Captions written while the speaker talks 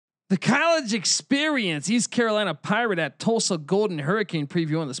The college experience, East Carolina Pirate at Tulsa Golden Hurricane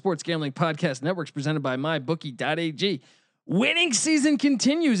preview on the Sports Gambling Podcast Networks presented by MyBookie.ag. Winning season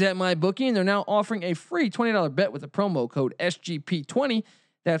continues at MyBookie, and they're now offering a free $20 bet with the promo code SGP20.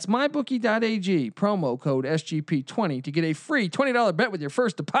 That's MyBookie.ag, promo code SGP20 to get a free $20 bet with your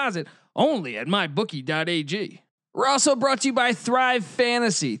first deposit only at MyBookie.ag. We're also brought to you by Thrive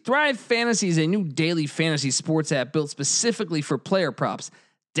Fantasy. Thrive Fantasy is a new daily fantasy sports app built specifically for player props.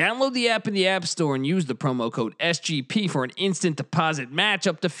 Download the app in the App Store and use the promo code SGP for an instant deposit match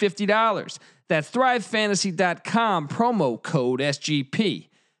up to $50. That's thrivefantasy.com, promo code SGP.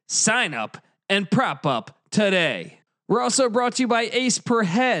 Sign up and prop up today. We're also brought to you by Ace Per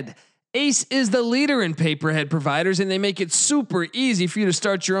Head. Ace is the leader in pay-per-head providers, and they make it super easy for you to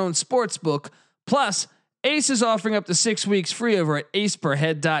start your own sports book. Plus, Ace is offering up to 6 weeks free over at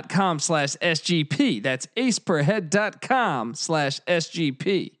aceperhead.com/SGP. That's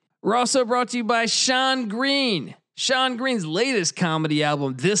aceperhead.com/SGP. We're also brought to you by Sean Green. Sean Green's latest comedy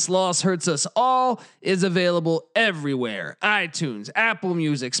album, This Loss Hurts Us All, is available everywhere. iTunes, Apple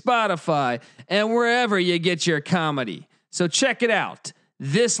Music, Spotify, and wherever you get your comedy. So check it out.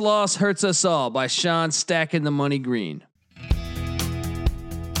 This Loss Hurts Us All by Sean Stacking the Money Green.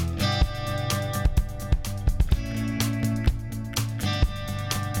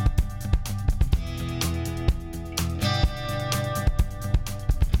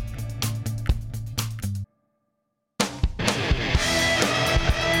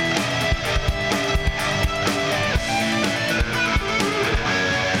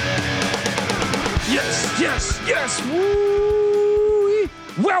 Yes. Woo!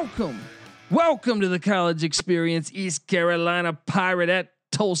 Welcome to the college experience. East Carolina Pirate at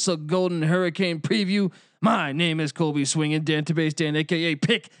Tulsa Golden Hurricane preview. My name is Colby Swinging Database Dan, aka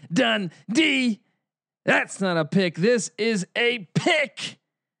Pick Dundee. That's not a pick. This is a pick,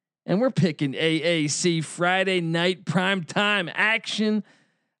 and we're picking AAC Friday night primetime action.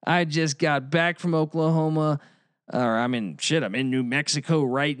 I just got back from Oklahoma, I'm in New Mexico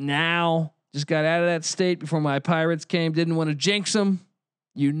right now. Just got out of that state before my Pirates came. Didn't want to jinx them.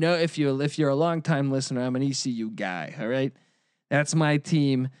 You know, if you're a longtime listener, I'm an ECU guy. All right, that's my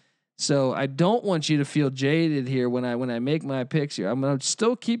team. So I don't want you to feel jaded here when I make my picks here. I'm gonna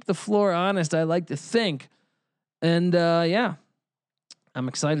still keep the floor honest. I like to think, and I'm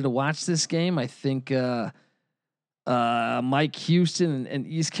excited to watch this game. I think Mike Houston and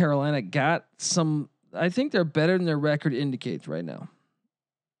East Carolina got some. I think they're better than their record indicates right now.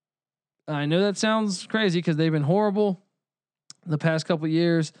 I know that sounds crazy because they've been horrible the past couple of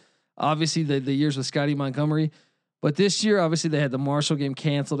years. Obviously, the years with Scotty Montgomery, but this year, obviously, they had the Marshall game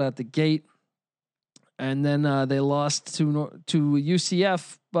canceled at the gate, and then they lost to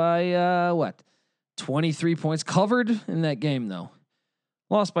UCF by 23 points. Covered in that game though,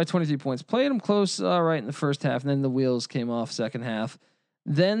 lost by 23 points. Played them close, right in the first half, and then the wheels came off second half.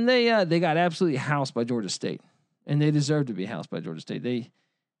 Then they got absolutely housed by Georgia State, and they deserved to be housed by Georgia State.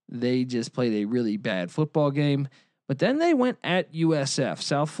 They just played a really bad football game, but then they went at USF,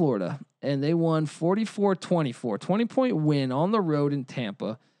 South Florida, and they won 44-24, 20-point win on the road in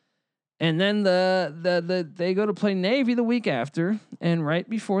Tampa. And then they go to play Navy the week after, and right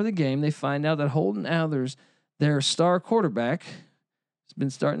before the game, they find out that Holden Ahlers, their star quarterback, has been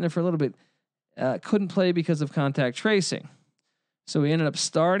starting there for a little bit, couldn't play because of contact tracing. So we ended up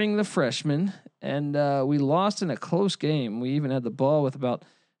starting the freshman, and we lost in a close game. We even had the ball with about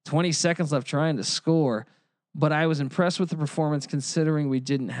 20 seconds left trying to score, but I was impressed with the performance considering we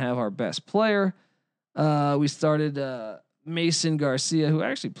didn't have our best player. We started Mason Garcia, who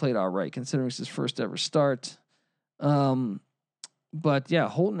actually played all right considering it's his first ever start. But yeah,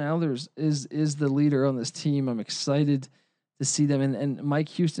 Holton Ahlers is the leader on this team. I'm excited to see them. And Mike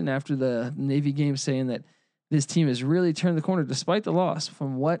Houston after the Navy game saying that this team has really turned the corner despite the loss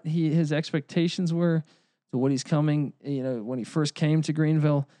from what his expectations were to what he's coming, when he first came to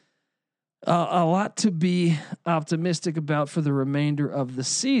Greenville. A lot to be optimistic about for the remainder of the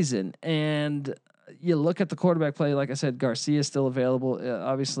season. And you look at the quarterback play, like I said, Garcia is still available.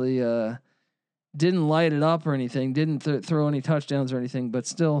 Obviously, didn't light it up or anything, didn't throw any touchdowns or anything, but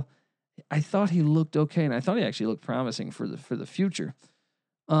still, I thought he looked okay, and I thought he actually looked promising for the future.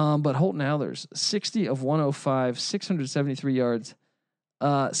 But Holton Ahlers, 60 of 105, 673 yards,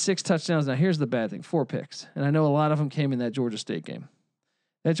 6 touchdowns. Now here's the bad thing: 4 picks. And I know a lot of them came in that Georgia State game.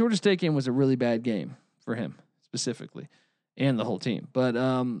 That Georgia State game was a really bad game for him specifically and the whole team. But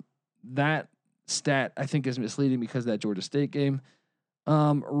that stat I think is misleading because of that Georgia State game.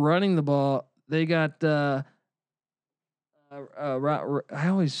 Running the ball, they got I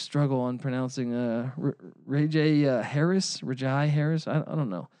always struggle on pronouncing Rajai Harris. I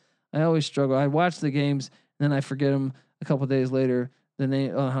don't know. I always struggle. I watch the games, and then I forget them a couple days later. The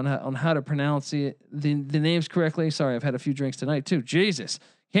name on how to pronounce the names correctly. Sorry, I've had a few drinks tonight too. Jesus,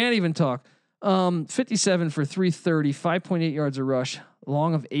 can't even talk. 57 for 330, 5.8 yards a rush,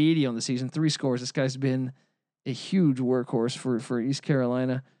 long of 80 on the season, 3 scores. This guy's been a huge workhorse for East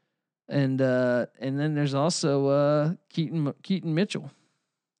Carolina. And then there's also Keaton Mitchell.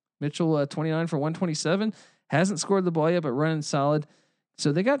 Mitchell 29 for 127, hasn't scored the ball yet, but running solid.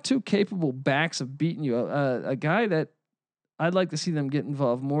 So they got 2 capable backs of beating you. A guy that I'd like to see them get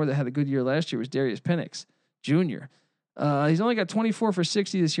involved more that had a good year last year was Darius Penix Jr. He's only got 24 for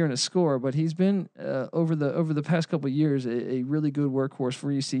 60 this year in a score, but he's been over the past couple of years a really good workhorse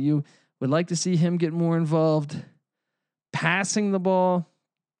for ECU. Would like to see him get more involved passing the ball.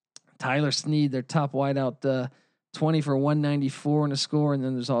 Tyler Snead, their top wideout, 20 for 194 in a score, and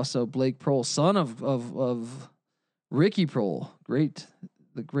then there's also Blake Prohl, son of Ricky Prohl,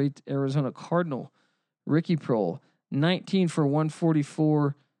 the great Arizona Cardinal, Ricky Prohl, 19 for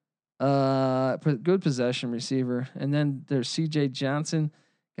 144. Good possession receiver. And then there's CJ Johnson.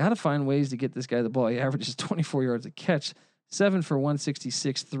 Got to find ways to get this guy the ball. He averages 24 yards a catch, 7 for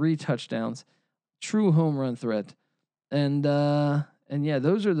 166, 3 touchdowns, true home run threat. And yeah,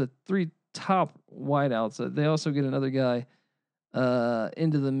 those are the 3 top wideouts. They also get another guy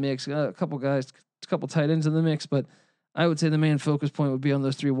into the mix, a couple tight ends in the mix, but I would say the main focus point would be on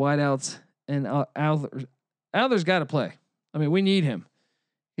those 3 wideouts. And Adler's got to play. I mean, we need him.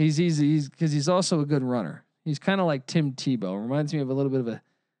 He's because he's also a good runner. He's kind of like Tim Tebow. Reminds me of a little bit of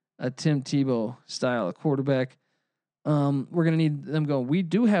a Tim Tebow style of quarterback. We're gonna need them going. We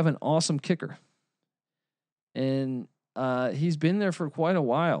do have an awesome kicker, and he's been there for quite a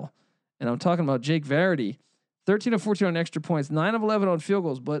while. And I'm talking about Jake Verity, 13 of 14 on extra points, 9 of 11 on field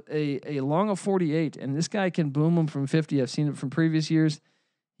goals, but a long of 48. And this guy can boom them from 50. I've seen it from previous years.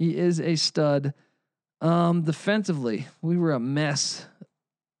 He is a stud. Defensively, we were a mess.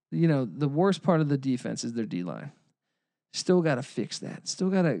 You know, the worst part of the defense is their D-line. Still got to fix that. Still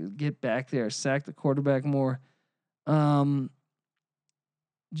got to get back there, sack the quarterback more.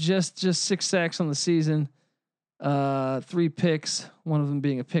 Just 6 sacks on the season. 3 picks, one of them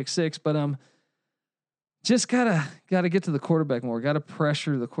being a pick 6, but just gotta get to the quarterback more. Got to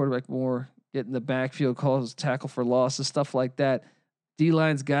pressure the quarterback more. Get in the backfield, calls tackle for losses, stuff like that.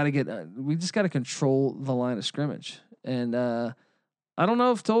 D-line's got to get. We just got to control the line of scrimmage, and I don't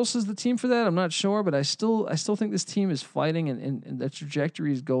know if Tulsa's the team for that. I'm not sure, but I still think this team is fighting and the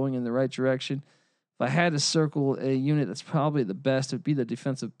trajectory is going in the right direction. If I had to circle a unit that's probably the best, it would be the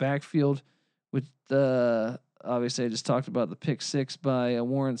defensive backfield. With obviously I just talked about the pick 6 by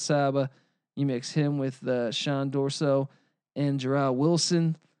Warren Saba. You mix him with Sean Dorso and Gerard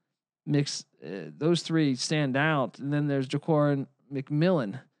Wilson. Mix those 3 stand out, and then there's Jaquan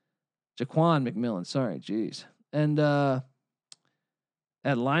McMillan. Sorry, geez, and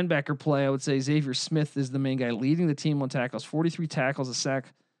at linebacker play, I would say Xavier Smith is the main guy leading the team on tackles, 43 tackles, a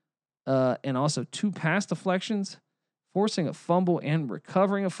sack, and also 2 pass deflections, forcing a fumble and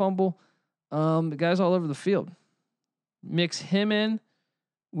recovering a fumble. The guy's all over the field. Mix him in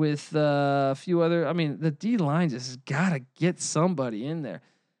with a few other. I mean, the D line just gotta get somebody in there.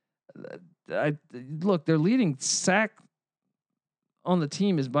 Look, their leading sack on the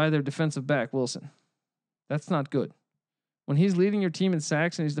team is by their defensive back Wilson. That's not good. When he's leading your team in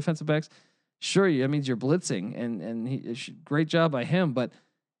sacks and he's defensive backs, sure, that means you're blitzing, and great job by him. But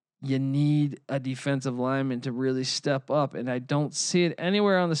you need a defensive lineman to really step up, and I don't see it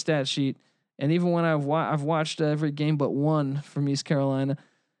anywhere on the stat sheet. And even when I've watched every game but one from East Carolina,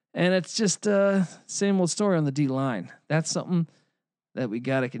 and it's just same old story on the D line. That's something that we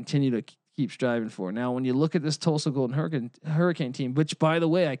got to continue to keep striving for. Now, when you look at this Tulsa Golden Hurricane team, which by the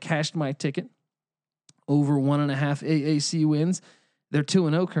way I cashed my ticket. Over 1.5 AAC wins. They're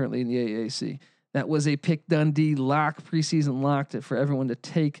 2-0 currently in the AAC. That was a pick Dundee lock, preseason lock for everyone to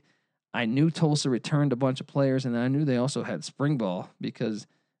take. I knew Tulsa returned a bunch of players, and I knew they also had spring ball because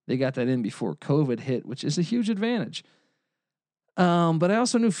they got that in before COVID hit, which is a huge advantage. But I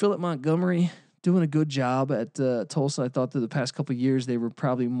also knew Philip Montgomery doing a good job at Tulsa. I thought through the past couple of years they were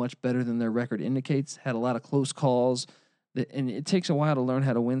probably much better than their record indicates. Had a lot of close calls, and it takes a while to learn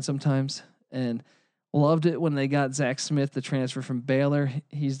how to win sometimes. And loved it when they got Zach Smith, the transfer from Baylor.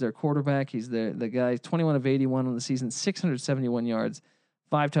 He's their quarterback. He's the guy, 21 of 81 on the season, 671 yards,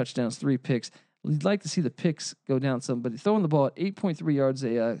 5 touchdowns, 3 picks. You'd like to see the picks go down some, but throwing the ball at 8.3 yards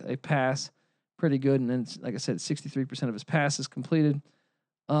a pass, pretty good. And then, like I said, 63% of his passes completed.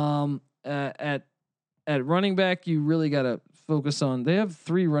 At running back, you really got to focus on. They have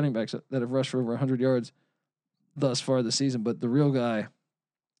 3 running backs that have rushed for over 100 yards thus far this season, but the real guy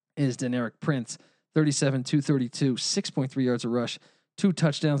is Deneric Prince, 37, 232, 6.3 yards a rush, 2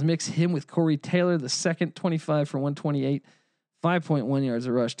 touchdowns. Mix him with Corey Taylor, the second, 25 for 128, 5.1 yards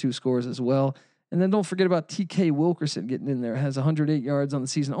a rush, 2 scores as well. And then don't forget about TK Wilkerson getting in there. Has 108 yards on the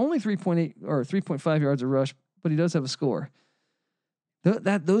season, only 3.8 or 3.5 yards a rush, but he does have a score.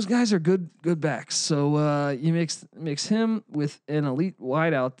 Those guys are good backs. So you mix him with an elite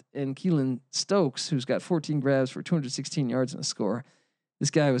wideout and Keelan Stokes, who's got 14 grabs for 216 yards and a score.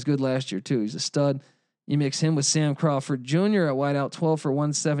 This guy was good last year too. He's a stud. You mix him with Sam Crawford Jr. at wideout, 12 for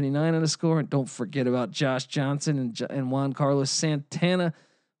 179 and a score. And don't forget about Josh Johnson and Juan Carlos Santana.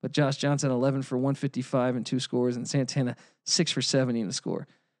 But Josh Johnson 11 for 155 and 2 scores, and Santana 6 for 70 and a score.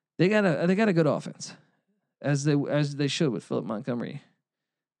 They got a good offense, as they should with Philip Montgomery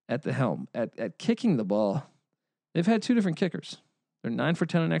at the helm. At kicking the ball, they've had 2 different kickers. They're 9 for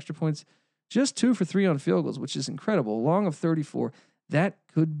 10 on extra points, just 2 for 3 on field goals, which is incredible. Long of 34. That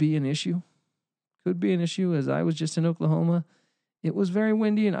could be an issue. Could be an issue. As I was just in Oklahoma, it was very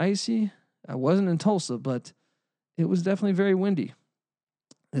windy and icy. I wasn't in Tulsa, but it was definitely very windy.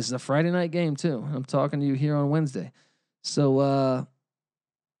 This is a Friday night game too. I'm talking to you here on Wednesday. So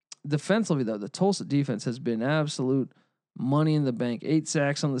defensively though, the Tulsa defense has been absolute money in the bank. 8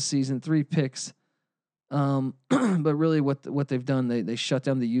 sacks on the season, 3 picks. But really what they've done, they shut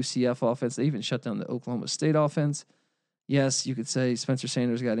down the UCF offense. They even shut down the Oklahoma State offense. Yes, you could say Spencer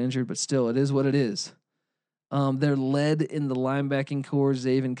Sanders got injured, but still, it is what it is. They're led in the linebacking core: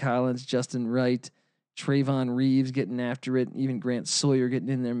 Zaven Collins, Justin Wright, Trayvon Reeves getting after it, even Grant Sawyer getting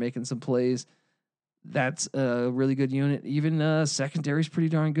in there making some plays. That's a really good unit. Even secondary's pretty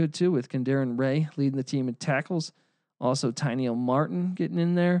darn good too, with Kendaren Ray leading the team in tackles. Also, Tyneel Martin getting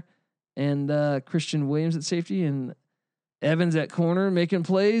in there, and Christian Williams at safety, and Evans at corner making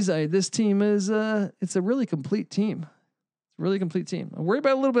plays. This team is it's a really complete team. Really complete team. I worry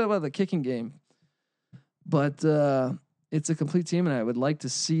about a little bit about the kicking game, but it's a complete team, and I would like to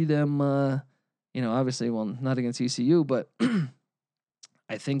see them. Obviously, well, not against ECU, but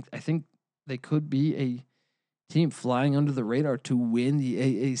I think they could be a team flying under the radar to win the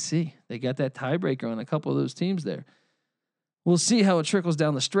AAC. They got that tiebreaker on a couple of those teams there. We'll see how it trickles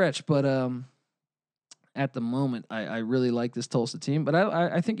down the stretch, but at the moment, I really like this Tulsa team. But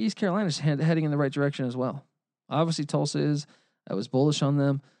I think East Carolina's heading in the right direction as well. Obviously, Tulsa is. I was bullish on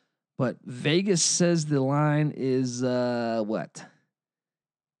them. But Vegas says the line is what?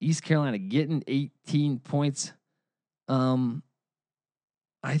 East Carolina getting 18 points. I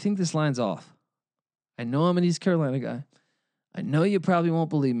think this line's off. I know I'm an East Carolina guy. I know you probably won't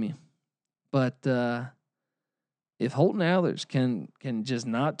believe me. But if Holton Ahlers can just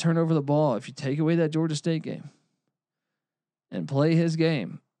not turn over the ball, if you take away that Georgia State game and play his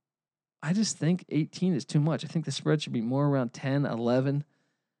game, I just think 18 is too much. I think the spread should be more around 10, 11.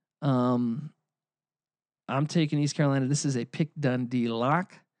 I'm taking East Carolina. This is a pick Dundee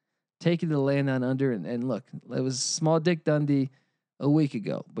lock. Taking the land on under, and look, it was small dick Dundee a week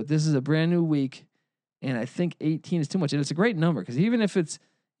ago, but this is a brand new week, and I think 18 is too much. And it's a great number because even if it's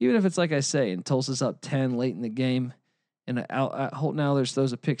like I say, and Tulsa's up 10 late in the game, and Holton Ahlers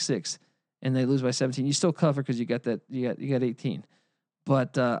throws a pick 6, and they lose by 17, you still cover because you got 18.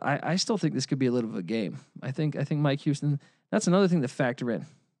 But I still think this could be a little bit of a game. I think Mike Houston. That's another thing to factor in.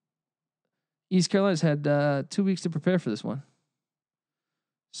 East Carolina's had 2 weeks to prepare for this one,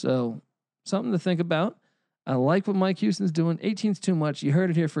 so something to think about. I like what Mike Houston's doing. 18's too much. You heard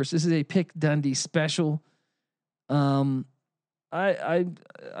it here first. This is a pick Dundee special. Someone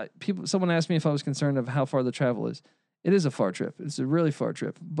asked me if I was concerned of how far the travel is. It is a far trip. It's a really far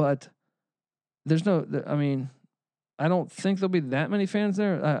trip, but there's no. I mean, I don't think there'll be that many fans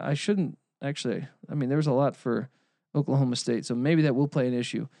there. I shouldn't actually. I mean, there's a lot for Oklahoma State, so maybe that will play an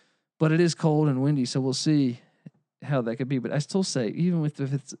issue. But it is cold and windy, so we'll see how that could be. But I still say, even if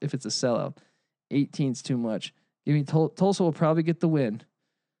it's a sellout, 18's too much. Give me Tulsa will probably get the win,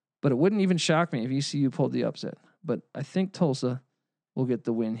 but it wouldn't even shock me if ECU pulled the upset. But I think Tulsa will get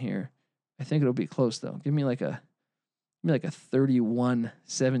the win here. I think it'll be close though. Give me like a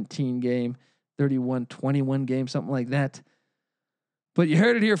 31-17 game, 31-21 game, something like that. But you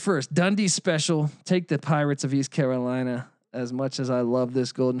heard it here first. Dundee special. Take the Pirates of East Carolina. As much as I love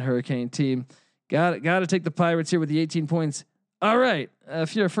this Golden Hurricane team, got to take the Pirates here with the 18 points. All right.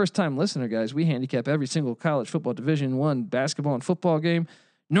 If you're a first-time listener, guys, we handicap every single college football Division I basketball and football game.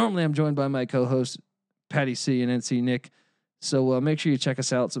 Normally, I'm joined by my co-hosts, Patty C and NC Nick. So make sure you check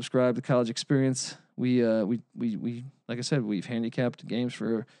us out. Subscribe to College Experience. We like I said, we've handicapped games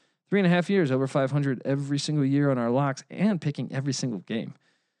for 3.5 years, over 500 every single year on our locks, and picking every single game.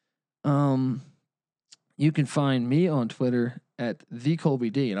 You can find me on Twitter at the Colby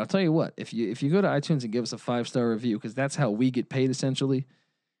D. And I'll tell you what, if you go to iTunes and give us a 5-star review, because that's how we get paid essentially.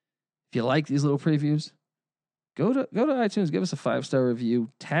 If you like these little previews, go to iTunes, give us a 5-star review,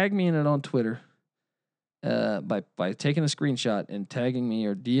 tag me in it on Twitter, by taking a screenshot and tagging me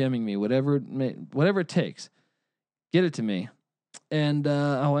or DMing me, whatever it takes. Get it to me, and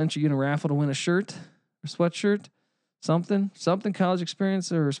I'll enter you in a raffle to win a shirt or sweatshirt, something college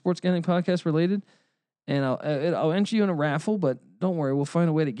experience or sports gambling podcast related. And I'll enter you in a raffle, but don't worry, we'll find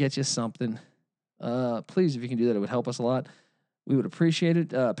a way to get you something. Please, if you can do that, it would help us a lot. We would appreciate it.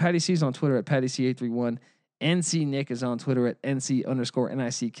 Patty C's on Twitter at PattyC831. NC Nick is on Twitter at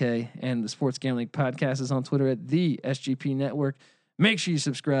NC_NICK. And the Sports Gambling Podcast is on Twitter at the SGP Network. Make sure you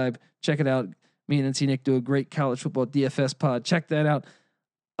subscribe. Check it out. Me and NC Nick do a great college football DFS pod. Check that out.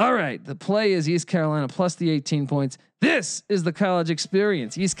 All right, the play is East Carolina plus the 18 points. This is the college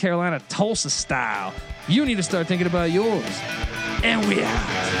experience, East Carolina Tulsa style. You need to start thinking about yours. And we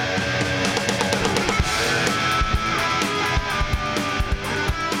out.